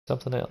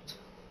something else.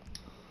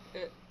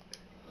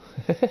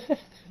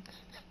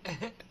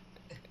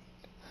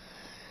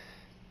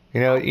 You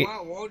know, Oh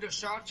wow, all the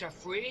shots are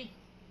free?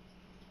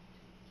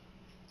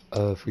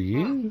 for Huh.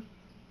 you,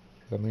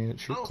 I mean,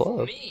 it's your Oh, for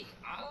club. me.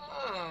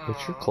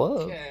 It's your Ah,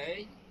 club.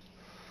 okay.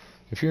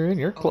 If you're in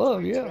your Oh, it's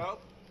club, my yeah. club?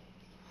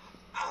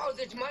 Oh,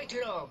 that's my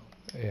club.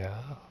 Yeah.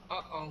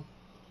 Uh-oh.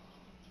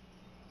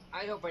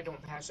 I hope I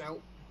don't pass out.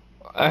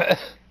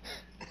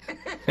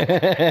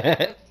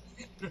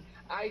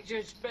 I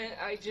just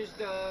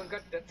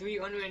got the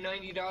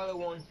 $390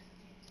 one.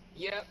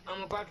 Yep,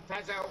 I'm about to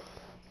pass out.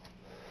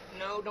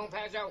 No, don't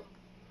pass out.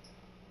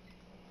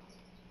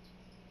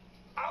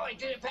 Oh, I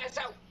didn't pass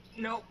out.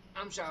 No,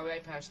 I'm sorry, I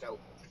passed out.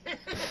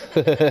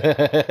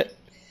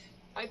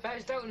 I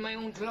passed out in my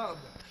own club.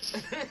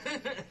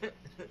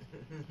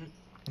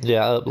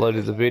 Yeah, I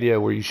uploaded the video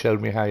where you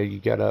showed me how you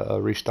gotta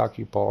restock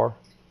your bar.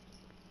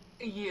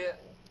 Yeah.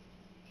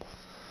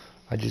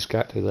 I just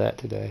got to that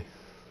today.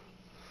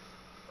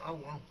 Oh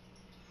well.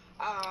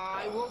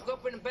 I woke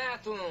up in the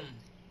bathroom.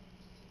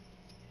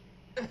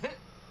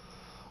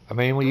 I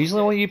mean, well,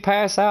 usually Okay. when you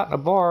pass out in a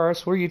bar,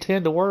 that's where you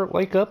tend to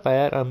wake up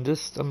at. I'm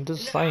just No,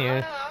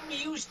 saying. I'm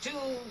used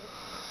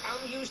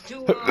to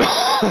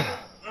waking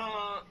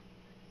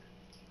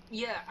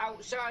yeah,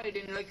 outside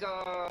in like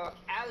a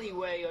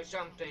alleyway or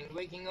something,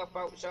 waking up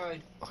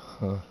outside.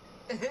 Huh.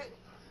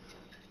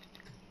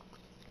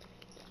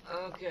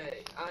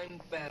 Okay, I'm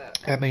back.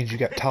 That means you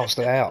got tossed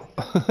out.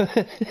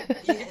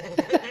 Yeah,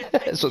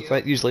 That's what yep.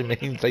 that usually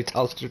means. They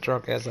tossed your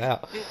drunk ass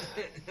out.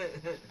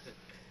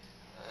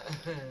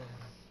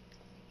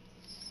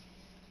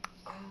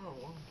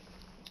 Oh,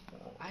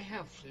 I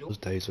have Those float.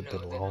 days have No,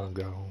 been they're not. long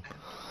gone. I have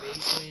the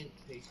basement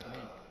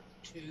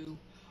two.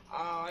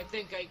 I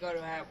think I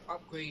gotta have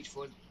upgrades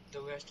for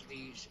the rest of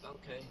these.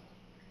 Okay.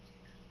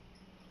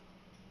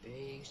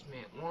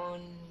 Basement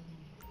one.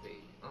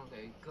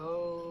 Okay,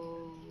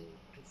 go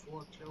to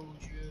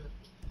foreclosure.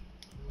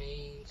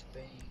 Maze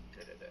bank. Da,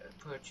 da, da.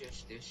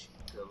 Purchase this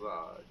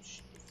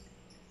garage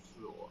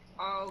floor.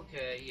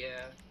 Okay,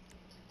 yeah.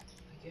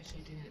 I guess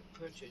I didn't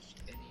purchase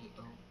any.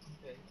 Oh,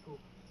 okay, cool.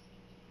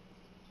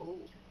 Oh,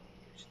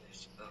 what's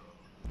this? Oh,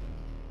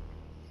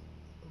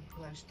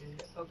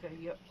 plastic. Okay,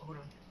 yep. Hold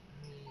on.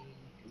 Let me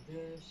do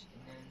this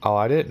and then. Oh,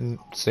 I didn't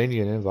send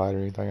you an invite or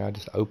anything. I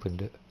just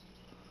opened it.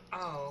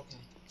 Oh, okay.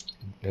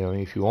 You know,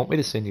 if you want me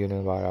to send you an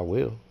invite, I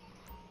will.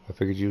 I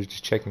figured you was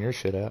just checking your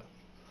shit out.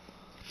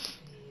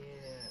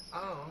 Yeah.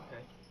 Oh,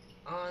 okay.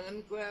 Let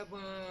me grab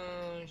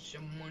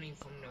some money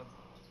from the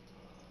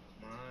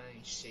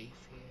my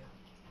safe here,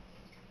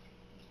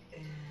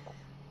 and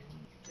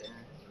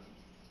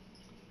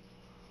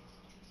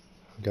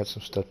I've got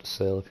some stuff to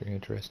sell if you're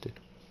interested.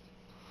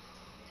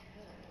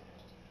 yeah.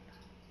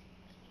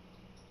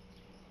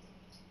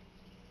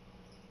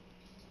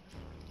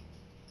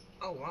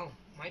 Oh wow,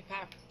 my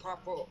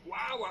papa.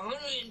 Wow,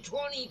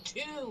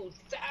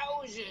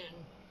 122,000.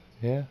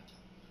 Yeah.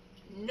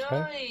 Okay.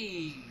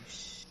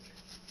 Nice.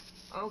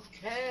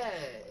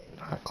 Okay.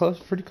 Alright, close.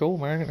 Pretty cool,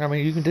 man. I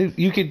mean, you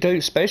can do,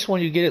 especially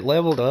when you get it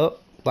leveled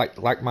up,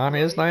 like mine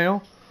is Right.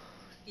 now.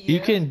 You Yeah.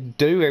 can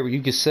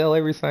you can sell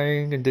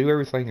everything and do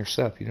everything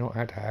yourself. You don't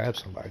have to have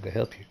somebody to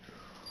help you.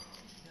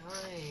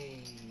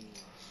 Nice.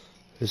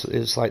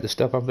 It's like the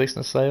stuff I'm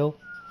fixing to sell.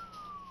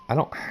 I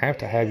don't have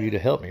to have you Yeah. to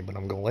help me, but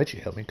I'm gonna let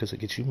you help me because it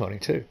gets you money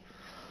too.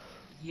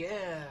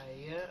 Yeah.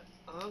 Yeah.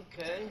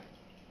 Okay.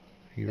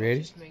 You That ready?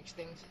 just makes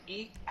things.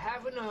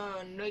 Having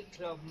a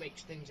nightclub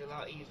makes things a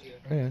lot easier.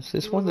 Yeah, it's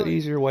You were one of the right.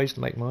 easier ways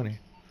to make money.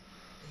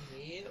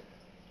 Yep.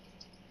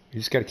 You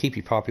just got to keep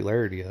your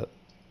popularity up.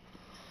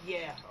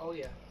 Yeah. Oh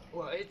yeah.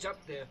 Well, it's up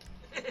there.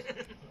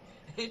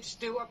 It's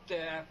still up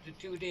there after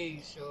 2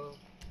 days. So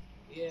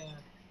yeah.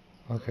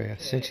 Okay, I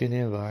sent you an Okay.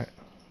 invite.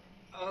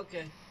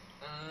 Okay.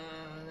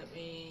 Let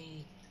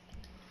me.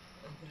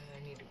 Okay, I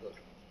need to go.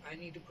 I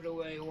need to put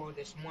away all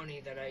this money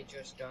that I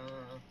just. Okay,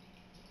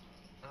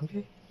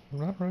 Okay. I'm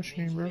not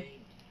rushing you, Maze bro.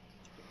 Bank.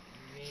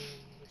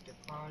 Maze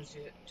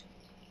deposit.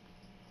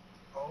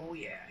 Oh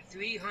yeah,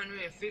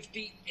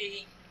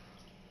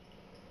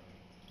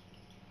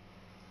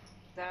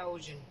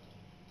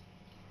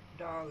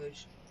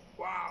 $358,000.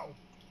 Wow,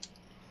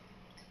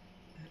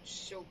 that's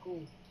so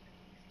cool.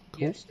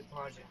 Cool. Yes,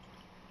 deposit.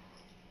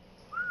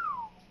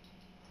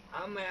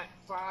 I'm at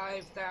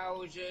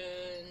 5,000.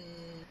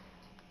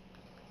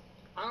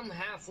 I'm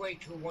halfway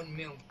to 1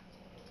 mil.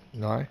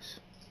 Nice.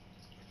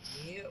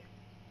 Yep.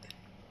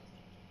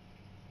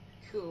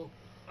 Cool.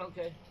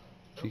 Okay.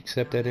 Did you Oh,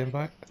 accept now that that I got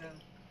invite?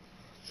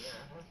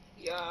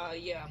 yeah,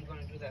 yeah, I'm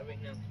gonna do that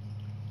right now.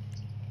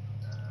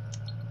 Uh,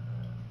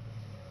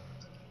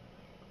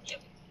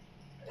 yep.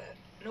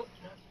 Nope,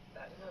 not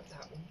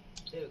that one.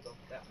 There we go,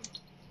 that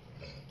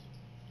one.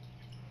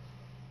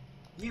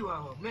 You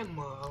are a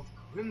member of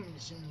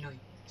Crimson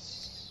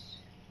Knights.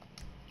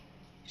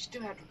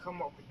 Still have to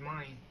come up with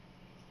my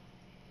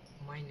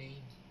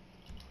name.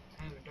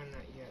 I haven't done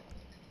that yet.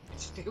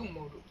 It's still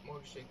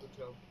Motorcycle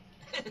Club.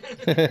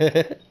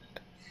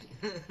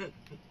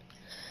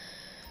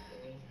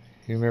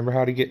 You remember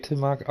how to get to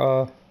my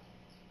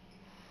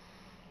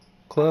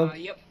club?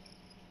 Yep.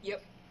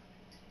 Yep.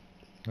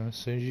 As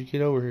soon as you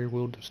get over here,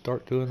 we'll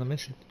start doing the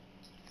mission.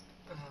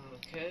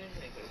 Okay,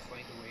 I gotta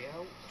find a way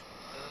out.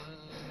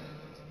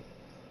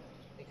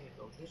 I gotta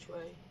go this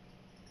way.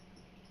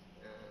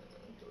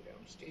 Go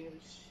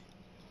downstairs.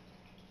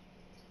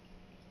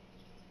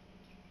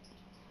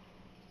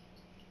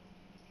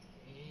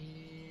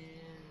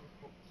 And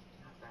oh,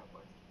 not that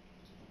way.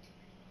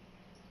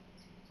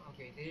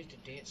 Okay, there's the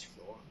dance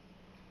floor.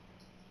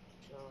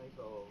 So I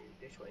go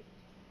this way.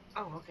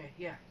 Oh, okay,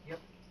 yeah, yep.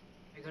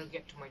 I gotta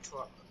get to my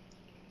truck.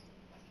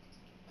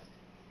 I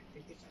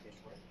think it's this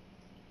way.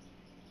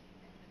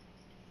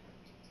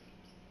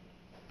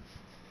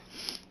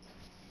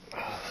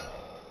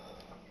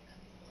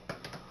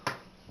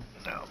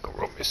 Now go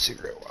roll me a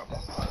cigarette while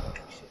I'm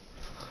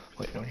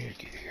waiting on you to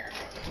get here.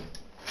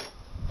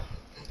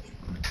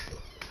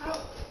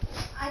 Oh,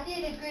 I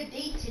did a good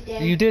deed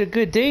today. You did a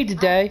good deed I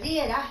today.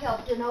 did. I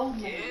helped an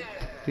old man.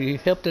 Yeah. You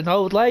helped an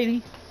old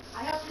lady.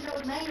 I helped an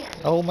old man.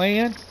 Old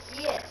man.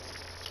 Yes.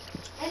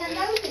 And I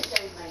know this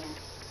old man.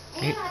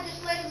 And I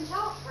just let him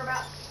talk for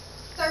about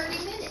 30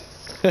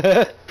 minutes.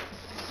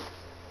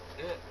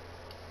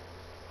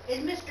 Is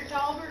Mr.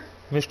 Talbert?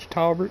 Mr.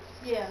 Talbert.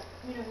 Yeah.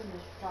 You know who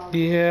Mr. Talbert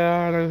is.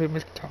 Yeah, I know who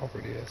Mr.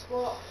 Talbert is.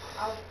 Well,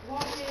 I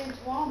walked into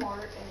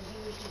Walmart and he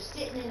was just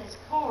sitting in his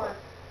car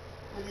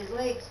with his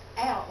legs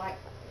out. Like,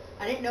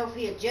 I didn't know if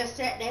he had just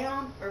sat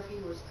down or if he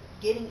was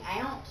getting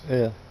out.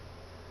 Yeah.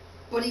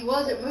 But he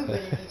wasn't moving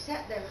and he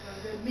sat there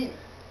for a good minute.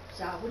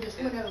 So we just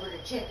went over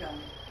to check on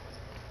him.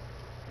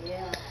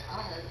 Yeah,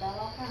 I heard about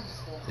all kinds of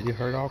stuff. You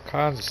heard all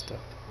kinds of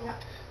stuff. Yeah.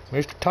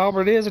 Mr.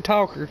 Talbert is a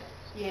talker.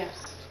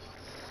 Yes.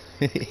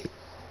 I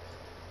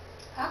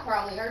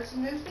probably heard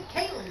some news that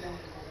Caitlin don't even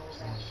know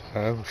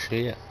about. Oh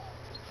shit.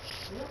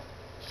 Yep.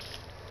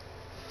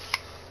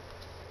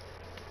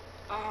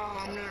 Oh,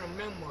 I'm not a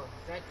member.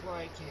 That's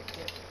why I can't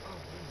get. Oh,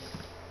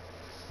 yeah.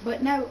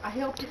 But no, I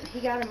helped him.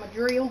 He got him a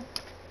drill,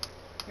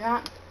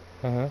 right?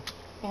 Uh-huh.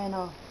 And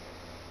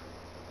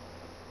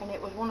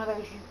it was one of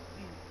those you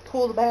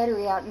pull the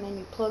battery out and then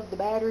you plug the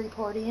battery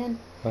part in.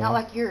 Not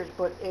like yours,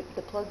 but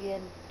the plug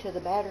in to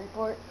the battery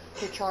part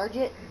to charge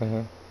it.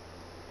 Uh-huh.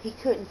 He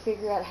couldn't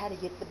figure out how to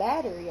get the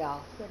battery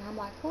off. And I'm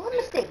like, well, let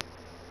me see.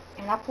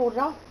 And I pulled it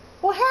off.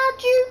 Well,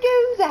 how'd you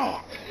do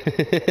that?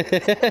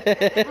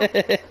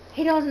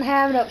 He doesn't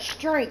have enough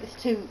strength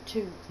to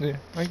Yeah,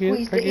 I get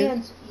squeeze it. I the get it.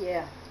 ends.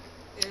 Yeah.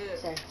 Yeah.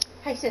 So,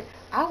 he said,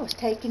 I was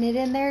taking it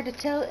in there to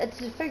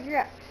figure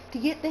out, to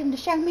get them to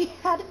show me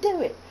how to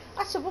do it.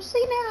 I said, well,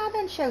 see, now I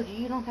done showed you.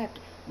 You don't have to.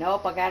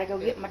 Nope, I got to go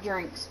get my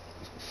drinks.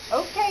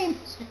 Okay.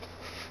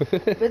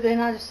 But then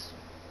I just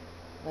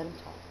let him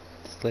talk.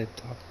 Just let him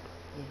talk.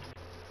 Yeah.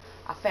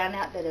 I found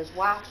out that his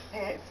wife's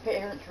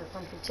parents were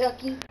from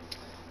Kentucky.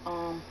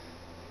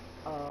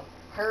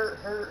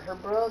 Her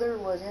brother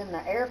was in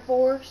the Air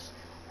Force.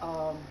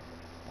 What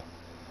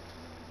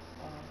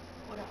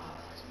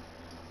else?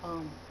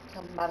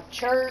 Something about a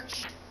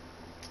church.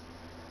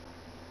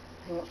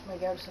 He wants me to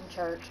go to some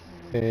church.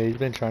 Yeah, he's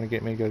been trying to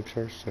get me to go to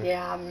church. So.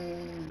 Yeah, I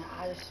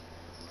was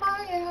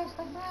like,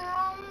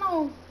 I don't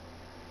know.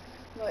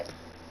 But,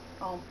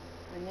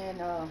 and then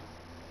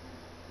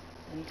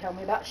he told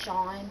me about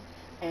Sean,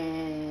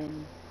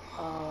 and,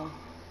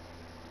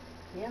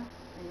 yeah,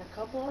 and a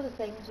couple other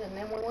things, and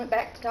then we went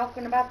back to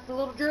talking about the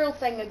little drill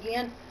thing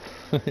again,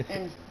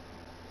 and...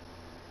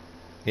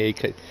 Yeah,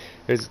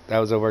 I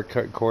was over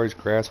cutting Corey's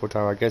grass one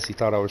time. I guess he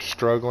thought I was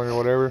struggling or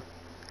whatever,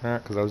 right?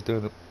 Because I was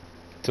doing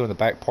the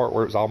back part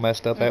where it was all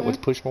messed up at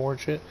with push more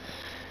and shit.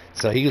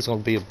 So he was going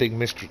to be a big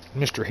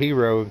Mr.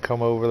 Hero and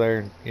come over there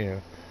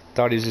and,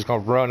 thought he was just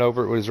going to run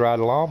over it with his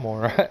riding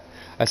lawnmower, right?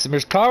 I said,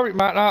 Mr. Talbert, you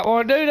might not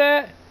want to do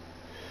that.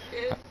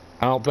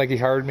 I don't think he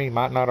heard me. He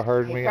might not have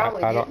heard me. I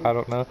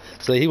don't know.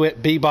 So he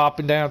went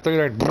bebopping down through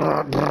there and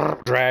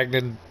dragged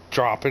and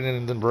dropping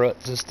in the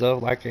ruts and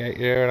stuff like that.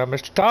 Yeah, and I'm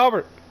Mr.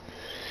 Talbert.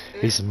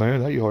 He said,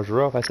 man, that yard's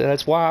rough. I said,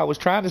 that's why I was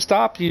trying to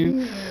stop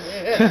you.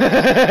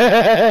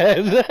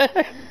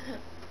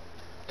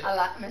 I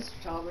like Mr.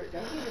 Talbert, though.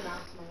 He's a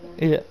nice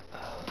man. Yeah.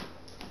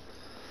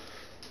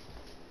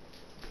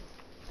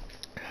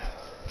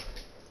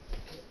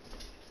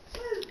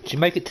 Did you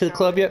make it to the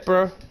club yet,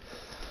 bro?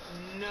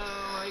 No,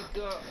 I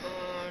got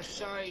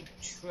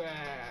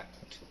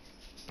sidetracked.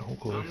 Oh,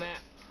 good. I'm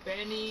at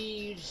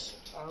Benny's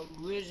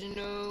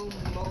Original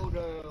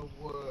Motor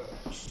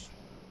Works.